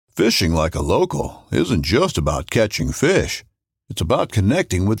Fishing like a local isn't just about catching fish. It's about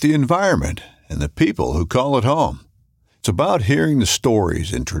connecting with the environment and the people who call it home. It's about hearing the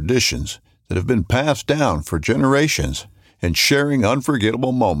stories and traditions that have been passed down for generations and sharing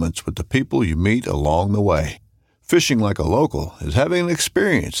unforgettable moments with the people you meet along the way. Fishing like a local is having an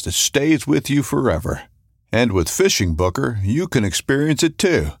experience that stays with you forever. And with Fishing Booker, you can experience it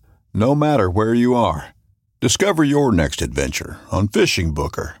too, no matter where you are. Discover your next adventure on Fishing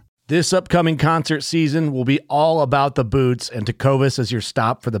Booker. This upcoming concert season will be all about the boots, and Tecovas is your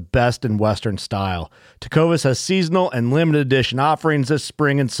stop for the best in Western style. Tecovas has seasonal and limited edition offerings this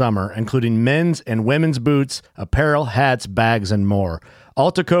spring and summer, including men's and women's boots, apparel, hats, bags, and more.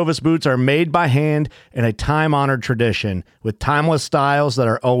 All Tecovas boots are made by hand in a time-honored tradition with timeless styles that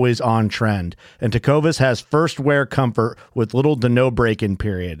are always on trend. And Tecovas has first wear comfort with little to no break-in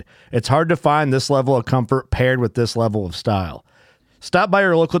period. It's hard to find this level of comfort paired with this level of style. Stop by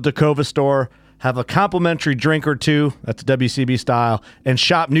your local Tecovas store, have a complimentary drink or two, that's WCB style, and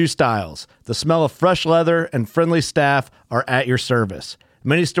shop new styles. The smell of fresh leather and friendly staff are at your service.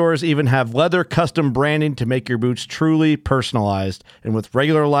 Many stores even have leather custom branding to make your boots truly personalized. And with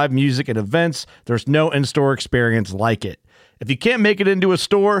regular live music and events, there's no in-store experience like it. If you can't make it into a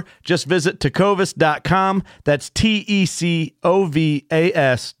store, just visit tecovas.com. That's TECOVAS.com.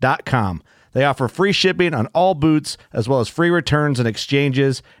 They offer free shipping on all boots, as well as free returns and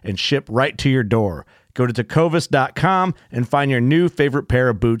exchanges, and ship right to your door. Go to tecovas.com and find your new favorite pair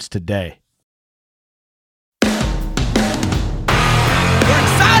of boots today. We're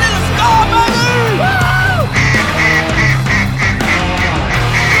excited! Let's go, baby! Woo!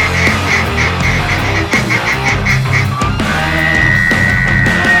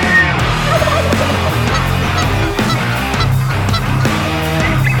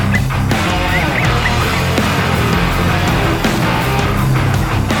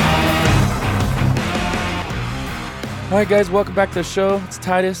 All right, guys, welcome back to the show. It's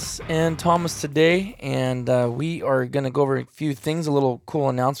Titus and Thomas today, and we are going to go over a few things, a little cool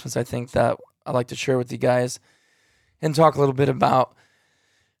announcements, I think, that I'd like to share with you guys and talk a little bit about.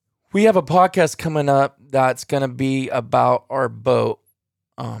 We have a podcast coming up that's going to be about our boat,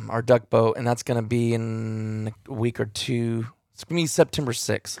 our duck boat, and that's going to be in a week or two. It's going to be September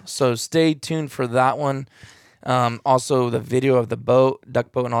 6th, so stay tuned for that one. Also, the video of the boat,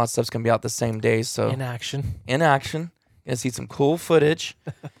 duck boat, and all that stuff's going to be out the same day. So In action. Gonna see some cool footage,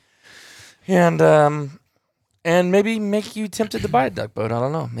 and maybe make you tempted to buy a duck boat. I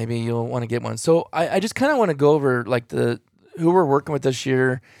don't know. Maybe you'll want to get one. So I just kind of want to go over like who we're working with this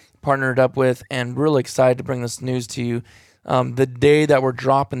year, partnered up with, and really excited to bring this news to you. The day that we're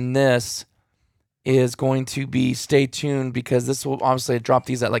dropping this is going to be, stay tuned, because this will obviously drop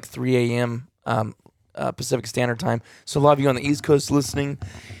these at like 3 a.m. Pacific Standard Time. So a lot of you on the East Coast listening,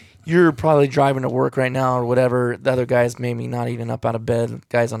 you're probably driving to work right now or whatever. The other guys maybe not even up out of bed,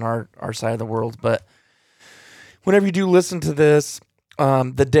 guys on our side of the world. But whenever you do listen to this,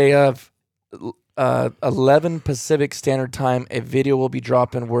 the day of 11 Pacific Standard Time, a video will be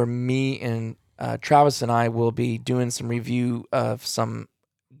dropping where me and Travis and I will be doing some review of some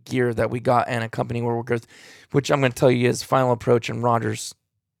gear that we got and a company we're working with, which I'm going to tell you is Final Approach and Rogers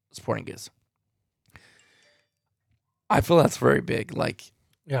Sporting Goods. I feel that's very big. Like,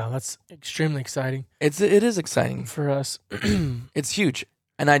 Yeah, that's extremely exciting it is exciting. for us. It's huge.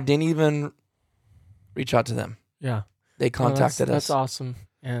 And I didn't even reach out to them. Yeah. They contacted us. That's awesome.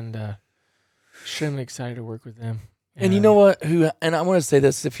 And extremely excited to work with them. And you know what? And I want to say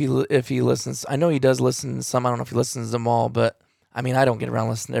this, if he listens, I know he does listen to some. I don't know if he listens to them all, but I mean, I don't get around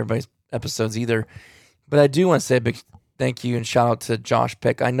listening to everybody's episodes either. But I do want to say a big thank you and shout out to Josh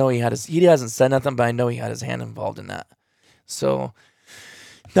Pick. I know he hasn't said nothing, but I know he had his hand involved in that. So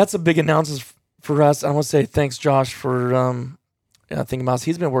that's a big announcement for us. I want to say thanks, Josh, for thinking about us.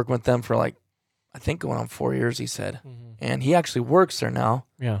 He's been working with them for I think going on 4 years, he said. Mm-hmm. And he actually works there now.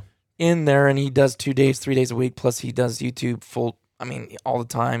 Yeah. In there, and he does 2 days, 3 days a week, plus he does YouTube all the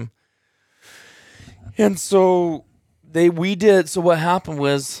time. And so so what happened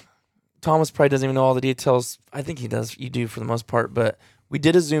was, Thomas probably doesn't even know all the details. I think he does, you do for the most part, but we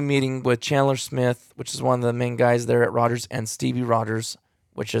did a Zoom meeting with Chandler Smith, which is one of the main guys there at Rogers, and Stevie Rogers,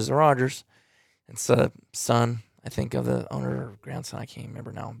 which is a Rogers. It's a son, I think, of the owner or grandson. I can't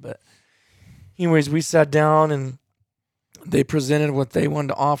remember now. But anyways, we sat down and they presented what they wanted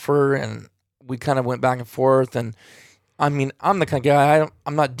to offer, and we kind of went back and forth. And I mean, I'm the kind of guy,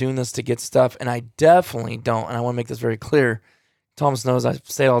 I'm not doing this to get stuff, and I definitely don't, and I want to make this very clear. Thomas knows, I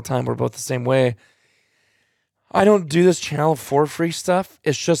say it all the time, we're both the same way. I don't do this channel for free stuff.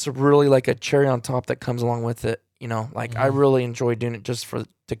 It's just really like a cherry on top that comes along with it. You know, like I really enjoy doing it just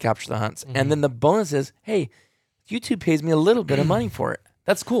to capture the hunts. And then the bonus is, hey, YouTube pays me a little bit of money for it.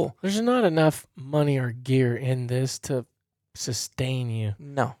 That's cool. There's not enough money or gear in this to sustain you.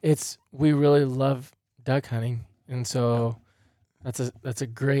 No. We really love duck hunting, and so that's a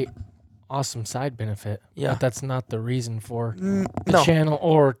great, awesome side benefit. Yeah. But that's not the reason for the No. channel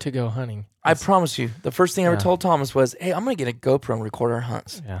or to go hunting. I promise you, the first thing I ever Yeah. told Thomas was, hey, I'm going to get a GoPro and record our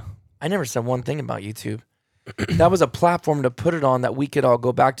hunts. Yeah. I never said one thing about YouTube. That was a platform to put it on that we could all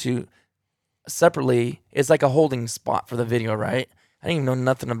go back to separately. It's like a holding spot for the video, right? I didn't even know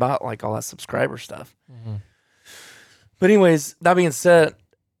nothing about like all that subscriber stuff. But anyways, that being said,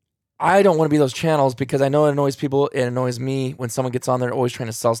 I don't want to be those channels because I know it annoys people. It annoys me when someone gets on there always trying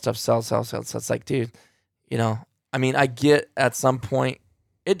to sell stuff, sell. So it's like, dude, you know, I mean, I get at some point,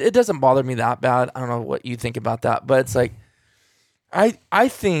 it doesn't bother me that bad. I don't know what you think about that, but it's like, I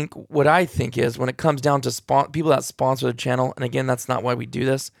think what I think is when it comes down to people that sponsor the channel, and again, that's not why we do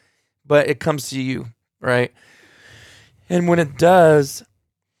this, but it comes to you, right? And when it does,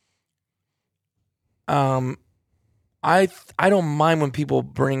 I don't mind when people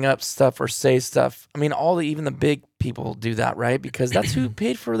bring up stuff or say stuff. I mean, even the big people do that, right? Because that's who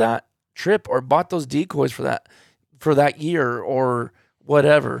paid for that trip or bought those decoys for that year or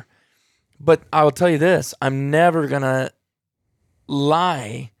whatever. But I will tell you this, I'm never gonna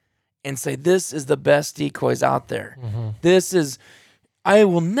lie and say this is the best decoys out there. I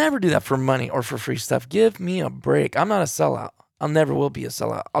will never do that for money or for free stuff. Give me a break. I'm not a sellout. I never will be a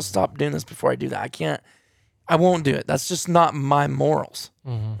sellout. I'll stop doing this before I do that. I won't do it. That's just not my morals,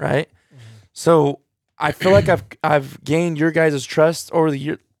 right? So I feel like I've gained your guys' trust over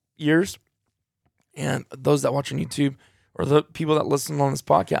the years, and those that watch on YouTube or the people that listen on this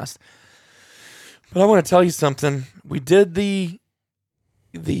podcast. But I want to tell you something. We did the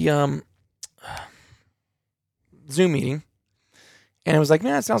Zoom meeting, and it was like,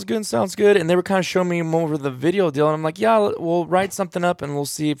 man, it sounds good. And they were kind of showing me over the video deal, and I'm like, yeah, we'll write something up and we'll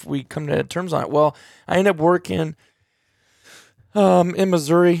see if we come to terms on it. Well, I ended up working in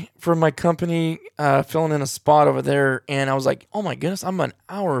Missouri for my company, filling in a spot over there, and I was like, oh my goodness, I'm an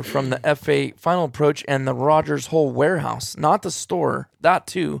hour from the FA final approach and the Rogers whole warehouse, not the store, that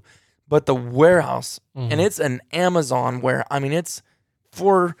too, but the warehouse. And it's an Amazon it's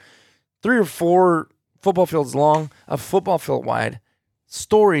 3 or 4 football fields long, a football field wide,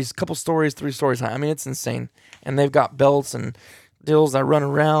 couple stories, 3 stories high. I mean, it's insane. And they've got belts and deals that run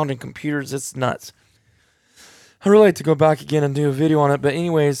around and computers. It's nuts. I really like to go back again and do a video on it. But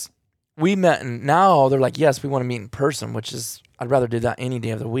anyways, we met, and now they're like, yes, we want to meet in person, which is, I'd rather do that any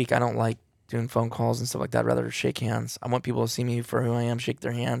day of the week. I don't like doing phone calls and stuff like that. I'd rather shake hands. I want people to see me for who I am, shake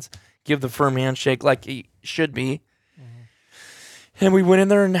their hands, give the firm handshake like it should be. And we went in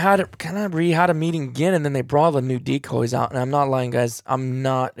there and had a meeting again, and then they brought the new decoys out. And I'm not lying, guys. I'm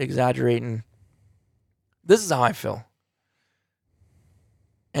not exaggerating. This is how I feel.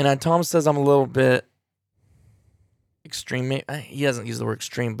 And Tom says I'm a little bit extreme. He hasn't used the word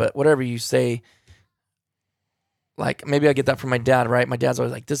extreme, but whatever you say, like maybe I get that from my dad, right? My dad's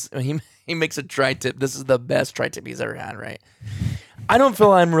always like, this. He makes a tri-tip. This is the best tri-tip he's ever had, right? I don't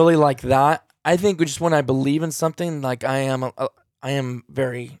feel I'm really like that. I think just when I believe in something, like I'm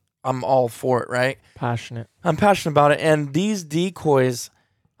all for it, right? Passionate. I'm passionate about it. And these decoys,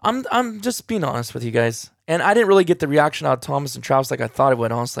 I'm just being honest with you guys. And I didn't really get the reaction out of Thomas and Travis like I thought it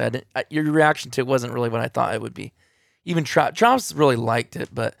would, honestly. Your reaction to it wasn't really what I thought it would be. Even Travis really liked it,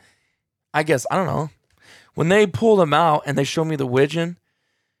 but I guess, I don't know. When they pulled them out and they showed me the widgeon,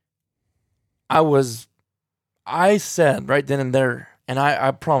 I said right then and there, and I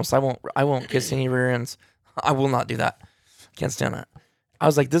promise I won't kiss any rear ends. I will not do that. Can't stand that. I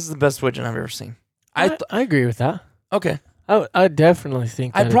was like, this is the best widgeon I've ever seen. I agree with that. Okay. I definitely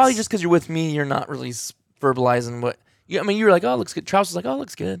think that probably just because you're with me, you're not really verbalizing what you were like, oh, it looks good. Travis was like, oh, it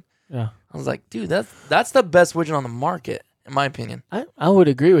looks good. Yeah. I was like, dude, that's the best widgeon on the market, in my opinion. I would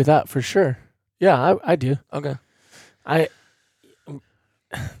agree with that for sure. Yeah, I do. Okay.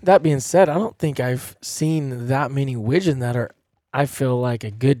 That being said, I don't think I've seen that many widgeon that are, I feel like,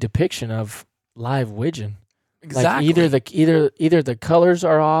 a good depiction of live widgeon. Exactly. Like either the colors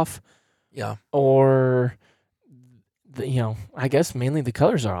are off, yeah, or I guess mainly the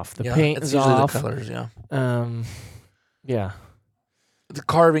colors are off. The paint it's is usually off. the colors, yeah. Yeah. The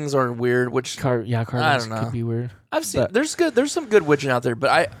carvings are weird, which Carvings I don't know. could be weird. I've seen. There's some good widgeon out there,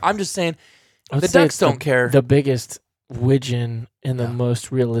 but I'm just saying the say ducks it's don't care. The biggest widgeon in the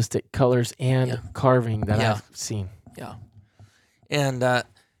most realistic colors and carving that I've seen. Yeah. And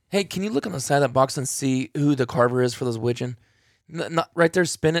hey, can you look on the side of that box and see who the carver is for those widgeon? Not right there.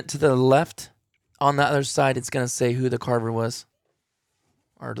 Spin it to the left on the other side, it's going to say who the carver was.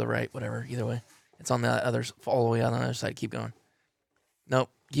 Or the right, whatever. Either way. It's on the other, all the way on the other side. Keep going. Nope.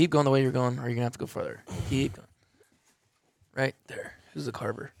 Keep going the way you're going, or you're going to have to go further. Keep going. Right there. Who's the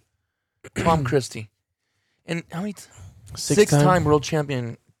carver? Tom Christie. And how many? Six-time world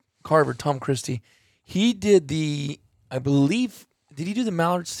champion carver, Tom Christie. He did I believe, did he do the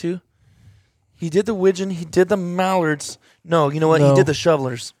mallards too? He did the widgeon. He did the mallards. No, you know what? No. He did the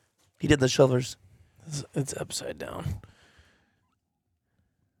shovelers. It's upside down.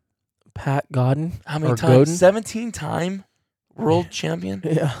 Pat Godden. How many or times? Godin? 17-time world champion.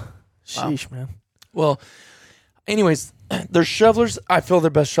 Yeah. Sheesh, man. Well, anyways, they're shovelers. I feel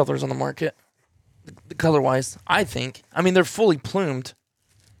they're best shovelers on the market. The color-wise, I think. I mean, they're fully plumed.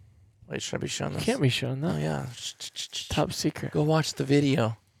 Wait, should I be showing this? Can't be showing Oh, that. yeah. Top secret. Go watch the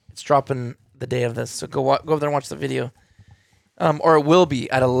video. It's dropping the day of this, so go over there and watch the video. Or it will be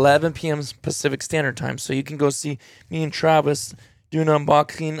at 11 p.m. Pacific Standard Time, so you can go see me and Travis do an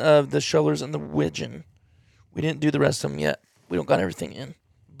unboxing of the shovelers and the widgeon. We didn't do the rest of them yet. We don't got everything in.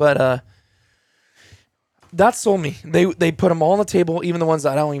 But that sold me. They put them all on the table, even the ones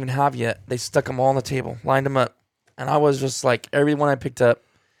that I don't even have yet. They stuck them all on the table, lined them up. And I was just like, every one I picked up.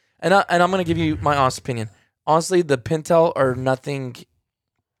 And I'm going to give you my honest opinion. Honestly, the Pintail are nothing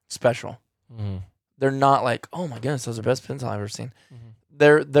special. Mm-hmm. They're not like, oh my goodness, those are the best Pintail I've ever seen.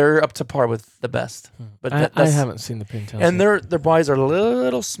 They're up to par with the best. But I haven't seen the Pintails. and their bodies are a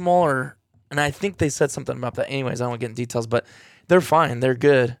little smaller, and I think they said something about that. Anyways, I don't want to get in details, but they're fine. They're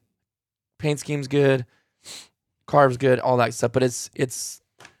good. Paint scheme's good. Carve's good. All that stuff. But it's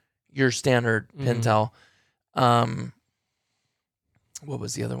your standard Pintail. What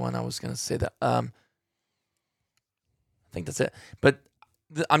was the other one? I was gonna say that. I think that's it. But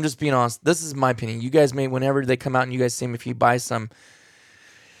I'm just being honest. This is my opinion. You guys may, whenever they come out and you guys see them, if you buy some,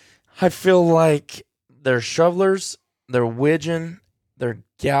 I feel like their shovelers, their widgeon, their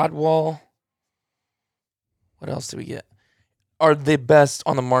gadwall. What else do we get? Are the best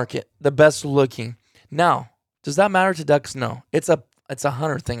on the market, the best looking. Now, does that matter to ducks? No. It's a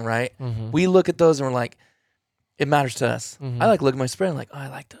hunter thing, right? Mm-hmm. We look at those and we're like, it matters to us. Mm-hmm. I like looking at my spread and like, oh, I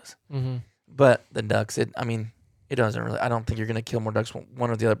like those. Mm-hmm. But the ducks, it doesn't really. I don't think you're gonna kill more ducks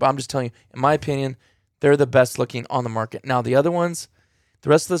one or the other. But I'm just telling you, in my opinion, they're the best looking on the market. Now the other ones, the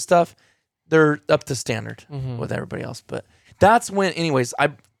rest of the stuff, they're up to standard with everybody else. But that's when, anyways.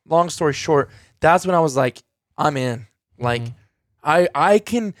 Long story short, that's when I was like, I'm in. Like, I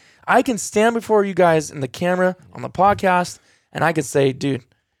can stand before you guys in the camera on the podcast, and I could say, dude,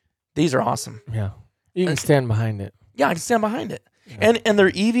 these are awesome. Yeah. You can stand behind it. Yeah, I can stand behind it. Yeah. And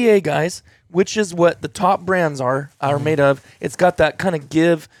they're EVA guys, which is what the top brands are made of. It's got that kind of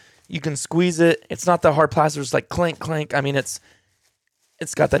give. You can squeeze it. It's not that hard plastic. It's like clank, clank. I mean, it's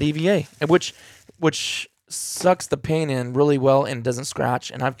got that EVA, which sucks the paint in really well and doesn't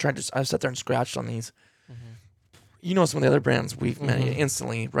scratch. And I've sat there and scratched on these. You know, some of the other brands we've met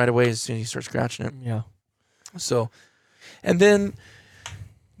instantly right away as soon as you start scratching it. Yeah. So, and then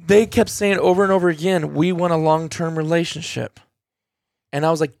they kept saying over and over again, we want a long-term relationship. And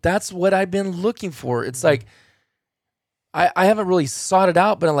I was like, that's what I've been looking for. It's like, I haven't really sought it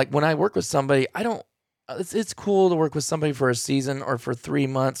out, but I'm like, when I work with somebody, it's cool to work with somebody for a season or for 3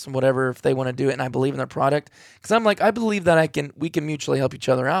 months, whatever, if they want to do it and I believe in their product. Because I'm like, I believe that we can mutually help each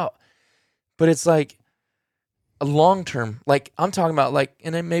other out. But it's like a long-term, like I'm talking about like,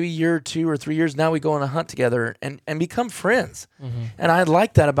 and then maybe a year or 2 or 3 years, now we go on a hunt together and become friends. And I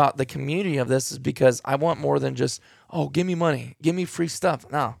like that about the community of this is because I want more than just, oh, give me money, give me free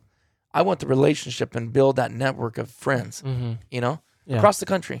stuff. No, I want the relationship and build that network of friends, across the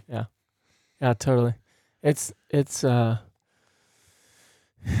country. Yeah. Yeah, totally. It's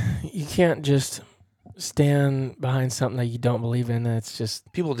you can't just stand behind something that you don't believe in. It's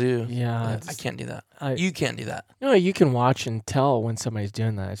just People do. yeah. I can't do that. I- You can't do that. No, you can watch and tell when somebody's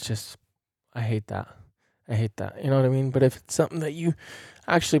doing that. It's just I hate that. You know what I mean? But if it's something that you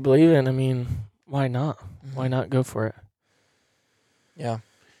actually believe in, I mean, why not? Why not go for it? Yeah.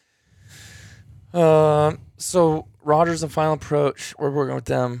 So Rogers and Final Approach, we're working with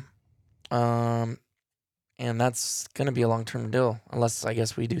them. And that's going to be a long-term deal, unless I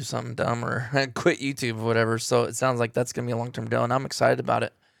guess we do something dumb or quit YouTube or whatever. So it sounds like that's going to be a long-term deal, and I'm excited about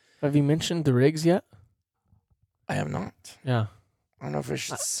it. Have you mentioned the rigs yet? I have not. Yeah. I don't know if I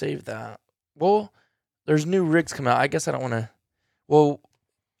should save that. Well, there's new rigs coming out. I guess I don't want to. Well,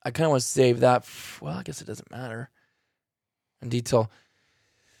 I kind of want to save that. Well, I guess it doesn't matter in detail.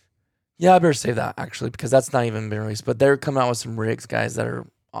 Yeah, I better save that, actually, because that's not even been released. But they're coming out with some rigs, guys, that are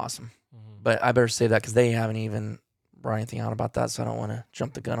awesome. But I better save that because they haven't even brought anything out about that, so I don't want to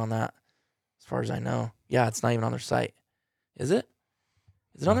jump the gun on that as far as I know. Yeah, it's not even on their site. Is it?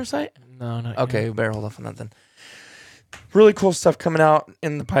 Is it on their site? No, not Okay, yet. we better hold off on that then. Really cool stuff coming out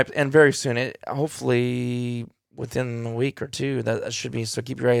in the pipe, and very soon. Hopefully within a week or two. That should be. So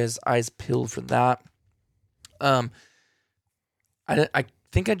keep your eyes peeled for that. I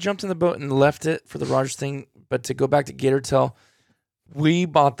think I jumped in the boat and left it for the Rogers thing. But to go back to Gator Tail, we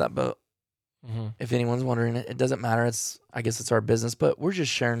bought that boat. Mm-hmm. If anyone's wondering, it doesn't matter. I guess it's our business, but we're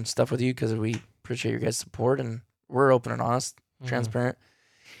just sharing stuff with you because we appreciate your guys' support, and we're open and honest, transparent.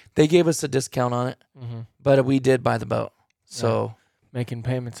 They gave us a discount on it, but we did buy the boat. So making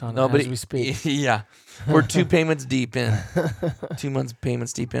payments on nobody, it as we speak. Yeah, we're 2 payments deep in, 2 months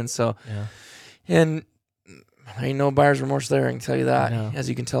payments deep in. So, and ain't no buyer's remorse there. I can tell you that. No. As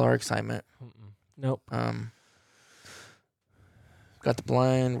you can tell, our excitement. Nope. Got the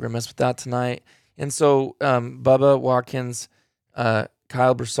blind. We're gonna mess with that tonight. And so, Bubba Watkins,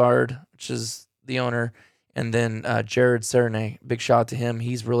 Kyle Broussard, which is the owner, and then Jared Serenay. Big shout out to him.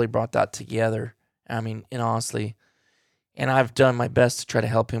 He's really brought that together. I mean, and honestly, and I've done my best to try to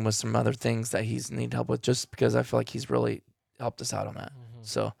help him with some other things that he's need help with, just because I feel like he's really helped us out on that.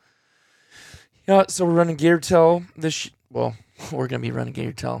 So, yeah. So we're running Gator Tail well, we're gonna be running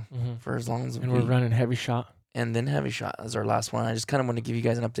Gator Tail for as long as and we're running Heavy Shot. And then Heavy Shot as our last one. I just kind of want to give you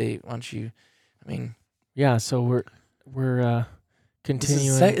guys an update. Why don't you? I mean, yeah. So we're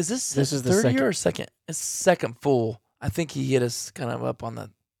continuing. Is this is the third year or second? It's second full. I think he hit us kind of up on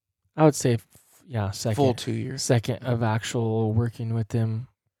the. I would say, second full 2 years. Second of actual working with them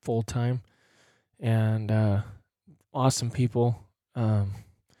full time, and awesome people. I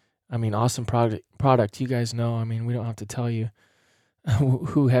mean, awesome product. You guys know. I mean, we don't have to tell you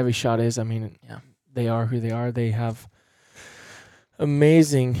who Heavy Shot is. I mean, they are who they are. They have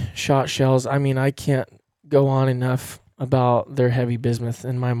amazing shot shells. I mean, I can't go on enough about their heavy bismuth.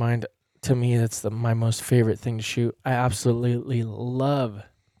 In my mind, to me, that's my most favorite thing to shoot. I absolutely love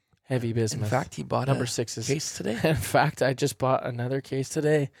heavy bismuth. In fact, he bought number a 6s case today. In fact, I just bought another case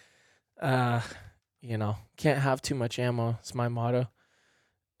today. Can't have too much ammo. It's my motto.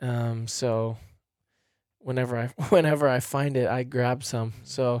 So whenever I find it, I grab some.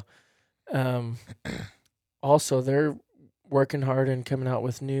 So, also they're working hard and coming out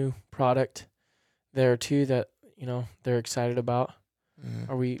with new product there too that, they're excited about.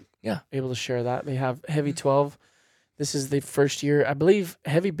 Are we able to share that? They have Heavy 12. This is the first year. I believe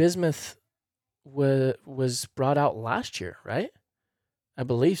Heavy bismuth was brought out last year, right? I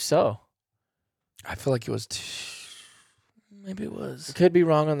believe so. I feel like it was maybe it was. I could be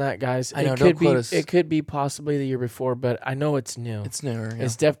wrong on that, guys. I know, don't quote us. It could be possibly the year before, but I know it's new. It's newer. Yeah.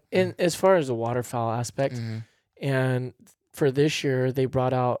 It's as far as the waterfowl aspect. And for this year, they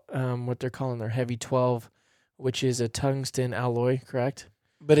brought out what they're calling their Heavy 12, which is a tungsten alloy, correct?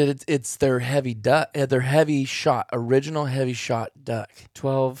 But it's their heavy duck, their heavy shot, original heavy shot duck.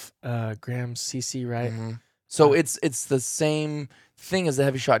 12 grams cc, right? So it's the same thing as the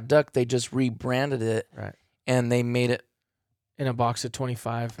heavy shot duck. They just rebranded it, right? And they made it in a box of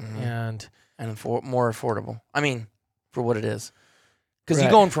 25 and more affordable. I mean, for what it is, because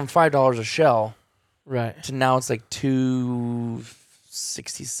you're going from $5 a shell, right, to now it's like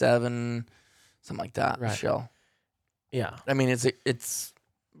 $267, something like that, a shell. Yeah, I mean it's.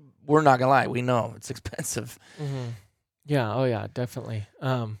 We're not gonna lie, we know it's expensive. Yeah, oh yeah, definitely.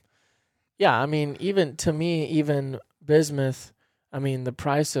 Yeah, I mean, even to me, even bismuth, I mean, the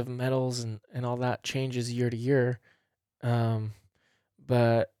price of metals and all that changes year to year.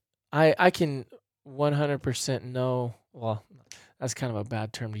 But I can 100% know, well, that's kind of a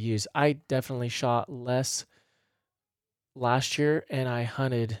bad term to use. I definitely shot less last year, and I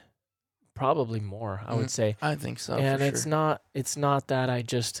hunted probably more, I would say. I think so. And for it's sure. not that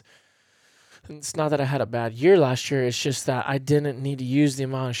it's not that I had a bad year last year. It's just that I didn't need to use the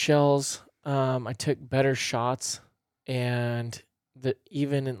amount of shells. I took better shots, and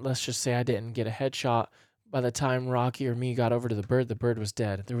let's just say I didn't get a headshot. By the time Rocky or me got over to the bird was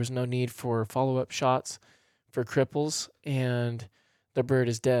dead. There was no need for follow-up shots for cripples, and the bird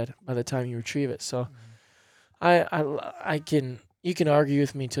is dead by the time you retrieve it. So you can argue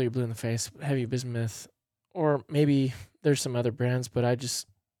with me till you're blue in the face, Heavy bismuth, or maybe there's some other brands, but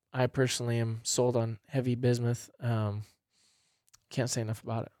I personally am sold on Heavy bismuth. Can't say enough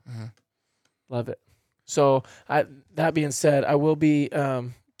about it. Love it. So that being said, I will be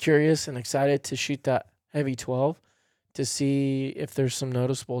curious and excited to shoot that Heavy 12 to see if there's some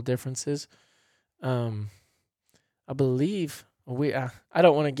noticeable differences. I believe I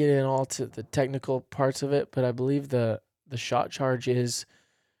don't want to get in all to the technical parts of it, but I believe the shot charge is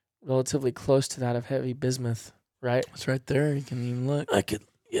relatively close to that of Heavy bismuth, right? It's right there. You can even look.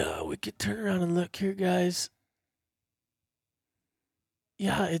 Yeah, we could turn around and look here, guys.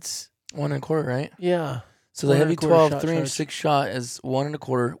 Yeah, it's 1 1/4, right? yeah. So the 1 heavy 1/4 12 shot 3-inch charge. 6 shot is 1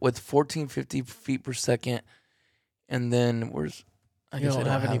 1/4 with 1450 feet per second. And then where's I You guess I don't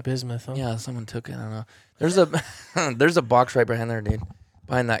don't have any it. bismuth, huh? Yeah, someone took it. I don't know. There's a there's a box right behind there, dude.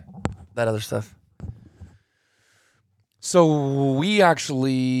 Behind that other stuff. So we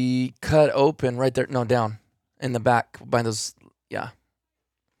actually cut open right there. No, down in the back by those. Yeah,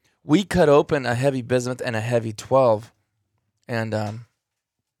 we cut open a heavy bismuth and a heavy 12, and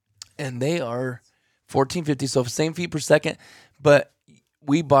they are 1450, so same feet per second, but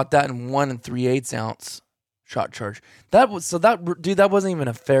we bought that in 1 3/8 ounce shot charge. That wasn't even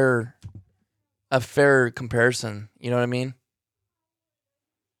a fair comparison. You know what I mean?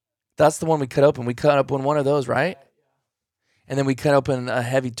 That's the one we cut open. We cut open one of those, right? And then we cut open a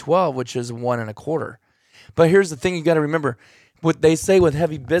heavy 12, which is 1 1/4. But here's the thing you got to remember. What they say with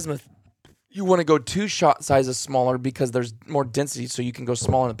heavy bismuth, you want to go 2 shot sizes smaller because there's more density, so you can go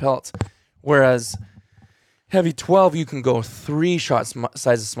smaller in the pellets. Whereas heavy 12, you can go 3 shot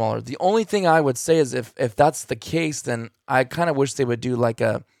sizes smaller. The only thing I would say is if that's the case, then I kind of wish they would do like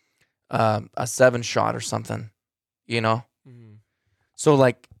a 7 shot or something, you know? Mm-hmm. So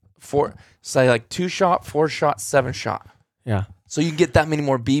like 2 shot, 4 shot, 7 shot. Yeah. So you can get that many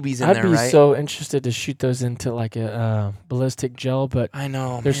more BBs in I'd there, be right? so interested to shoot those into like a ballistic gel, but I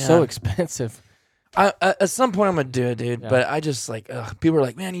know, they're man. so expensive. At some point I'm gonna do it, dude. Yeah. But I just like people are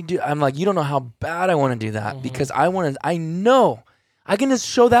like, man, you do. I'm like, you don't know how bad I want to do that because I know I can just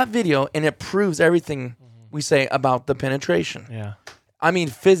show that video and it proves everything we say about the penetration. Yeah. I mean,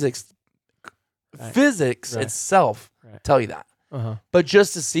 physics Right. itself Right. tell you that. Uh-huh. But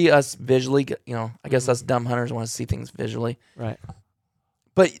just to see us visually, I guess us dumb hunters want to see things visually. Right.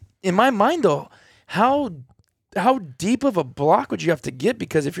 But in my mind, though, how deep of a block would you have to get?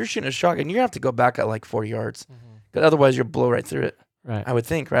 Because if you're shooting a shotgun, you have to go back at like 40 yards. Because otherwise, you'll blow right through it. Right. I would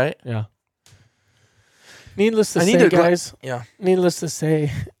think, right? Yeah. Needless to I need say, to guys. Yeah. Needless to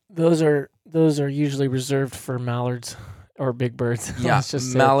say, those are usually reserved for mallards or big birds. Yeah, Let's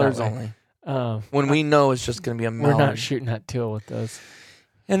just say mallards it that way. only. When we know it's just going to be a We're mallard. not shooting at teal with those.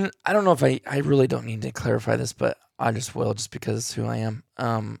 And I don't know if I really don't need to clarify this, but I just will just because it's who I am.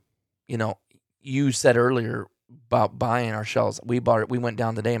 You said earlier about buying our shells. We went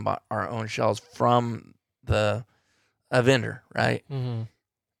down today and bought our own shells from a vendor, right? Mm-hmm.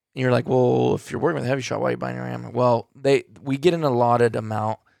 And you're like, well, if you're working with a heavy shot, why are you buying your ammo? Well, we get an allotted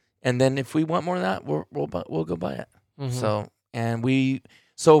amount, and then if we want more than that, we'll go buy it. Mm-hmm.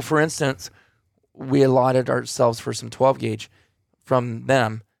 So for instance, we allotted ourselves for some 12 gauge from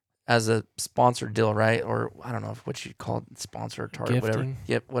them as a sponsored deal, right? Or I don't know what you call it, sponsor or target, whatever. Gifting.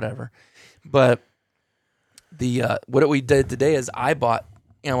 Yep, whatever. But what we did today is I bought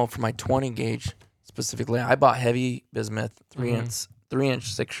ammo for my 20 gauge specifically. I bought heavy bismuth,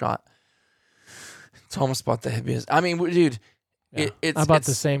 3-inch 6 shot. Thomas bought the heaviest. I mean, dude, Yeah. it's I bought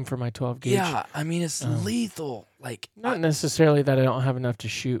the same for my 12 gauge. Yeah, I mean it's lethal. Like Not necessarily that I don't have enough to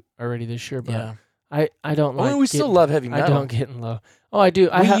shoot already this year, but yeah. I don't I like. mean, we still getting- love heavy metal. I don't get in low. Oh, I do.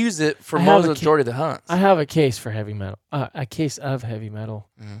 We use it for I have most of a the majority of the hunts. I have a case for heavy metal. A case of heavy metal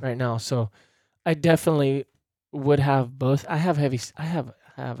right now. So I definitely would have both. I have heavy. I have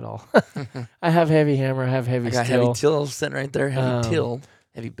it all. I have heavy hammer. I have heavy I got steel. heavy till sitting right there. Heavy till,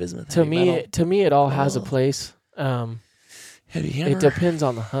 heavy bismuth. To heavy me, metal. it all has a Oh. place. Heavy hammer. It depends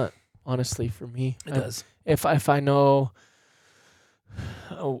on the hunt. Honestly, for me, It does. If I know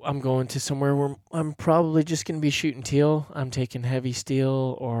I'm going to somewhere where I'm probably just going to be shooting teal, I'm taking heavy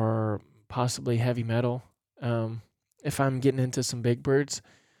steel or possibly heavy metal. If I'm getting into some big birds,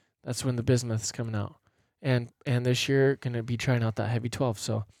 that's when the bismuth's coming out. And this year going to be trying out that heavy 12.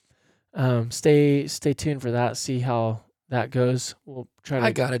 So stay tuned for that. See how that goes. We'll try to.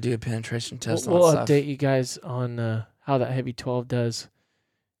 I gotta do a penetration test We'll on that update you guys on how that heavy 12 does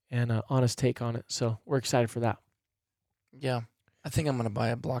and honest take on it. So we're excited for that. Yeah, I think I'm gonna buy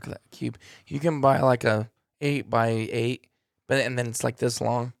a block of that cube. You can buy like a 8x8, and then it's like this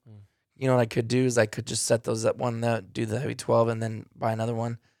long. You know what I could do is I could just set those at one that do the heavy 12, and then buy another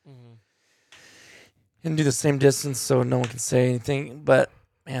one and do the same distance so no one can say anything. But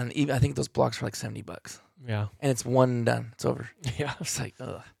man, I think those blocks are like $70, Yeah. and it's one and done. It's over. Yeah. It's like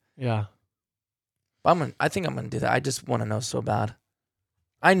ugh. Yeah. But I think I'm gonna do that. I just want to know so bad.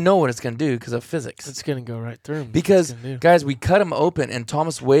 I know what it's gonna do because of physics. It's going to go right through 'em. Because, It's gonna do. guys, we cut him open, and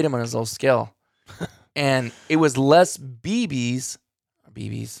Thomas weighed him on his little scale. And it was less BBs,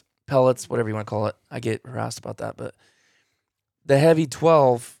 pellets, whatever you want to call it. I get harassed about that. But the heavy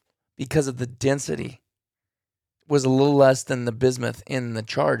 12, because of the density, was a little less than the bismuth in the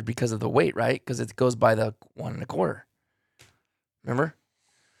charge because of the weight, right? Because it goes by the 1 1/4. Remember?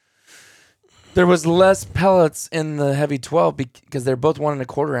 There was less pellets in the heavy 12 because they're both 1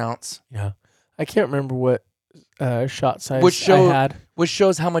 1/4 ounce. Yeah. I can't remember what shot size I had. Which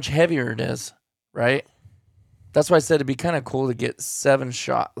shows how much heavier it is, right? That's why I said it'd be kind of cool to get 7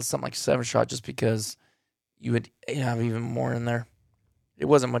 shot, something like 7 shot, just because you would have even more in there. It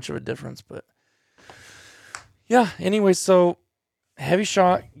wasn't much of a difference, but yeah. Anyway, so heavy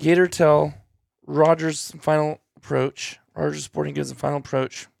shot, Gator Tail, Rogers Final Approach, Rogers Sporting Goods and Final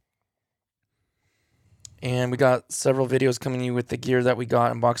Approach. And we got several videos coming to you with the gear that we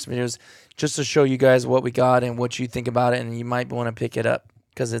got, unboxing videos, just to show you guys what we got and what you think about it, and you might want to pick it up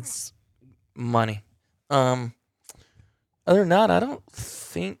because it's money. Other than that, I don't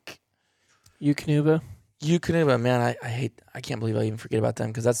think Eukanuba, man, I can't believe I even forget about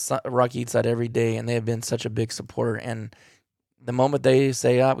them because that's Rocky eats that every day, and they have been such a big supporter. And the moment they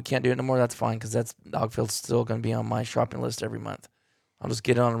say, we can't do it no more, that's fine because that's Dogfield's still going to be on my shopping list every month. I'll just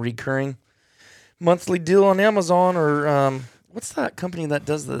get it on a recurring monthly deal on Amazon or what's that company that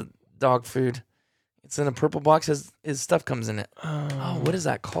does the dog food? It's in a purple box. His stuff comes in it. What is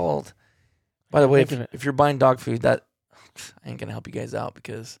that called? By the way, if you're buying dog food, that I ain't gonna help you guys out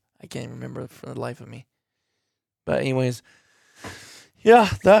because I can't even remember for the life of me. But anyways, yeah,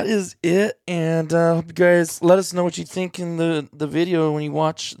 that is it. And hope you guys let us know what you think in the video when you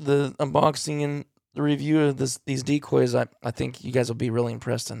watch the unboxing and the review of these decoys. I think you guys will be really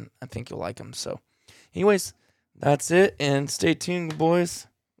impressed, and I think you'll like them. So anyways, that's it. And stay tuned, boys,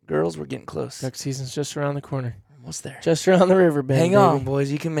 girls. We're getting close. Duck season's just around the corner. Almost there. Just around the river bend. Hang on,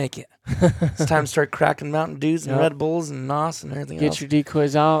 boys. You can make it. It's time to start cracking Mountain Dews and Red Bulls and NOS and everything else. Get your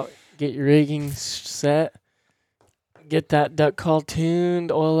decoys out. Get your rigging set. Get that duck call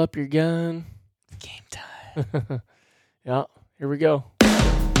tuned. Oil up your gun. Game time. Yeah, here we go. We're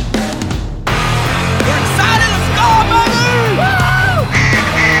excited. Let's go, baby!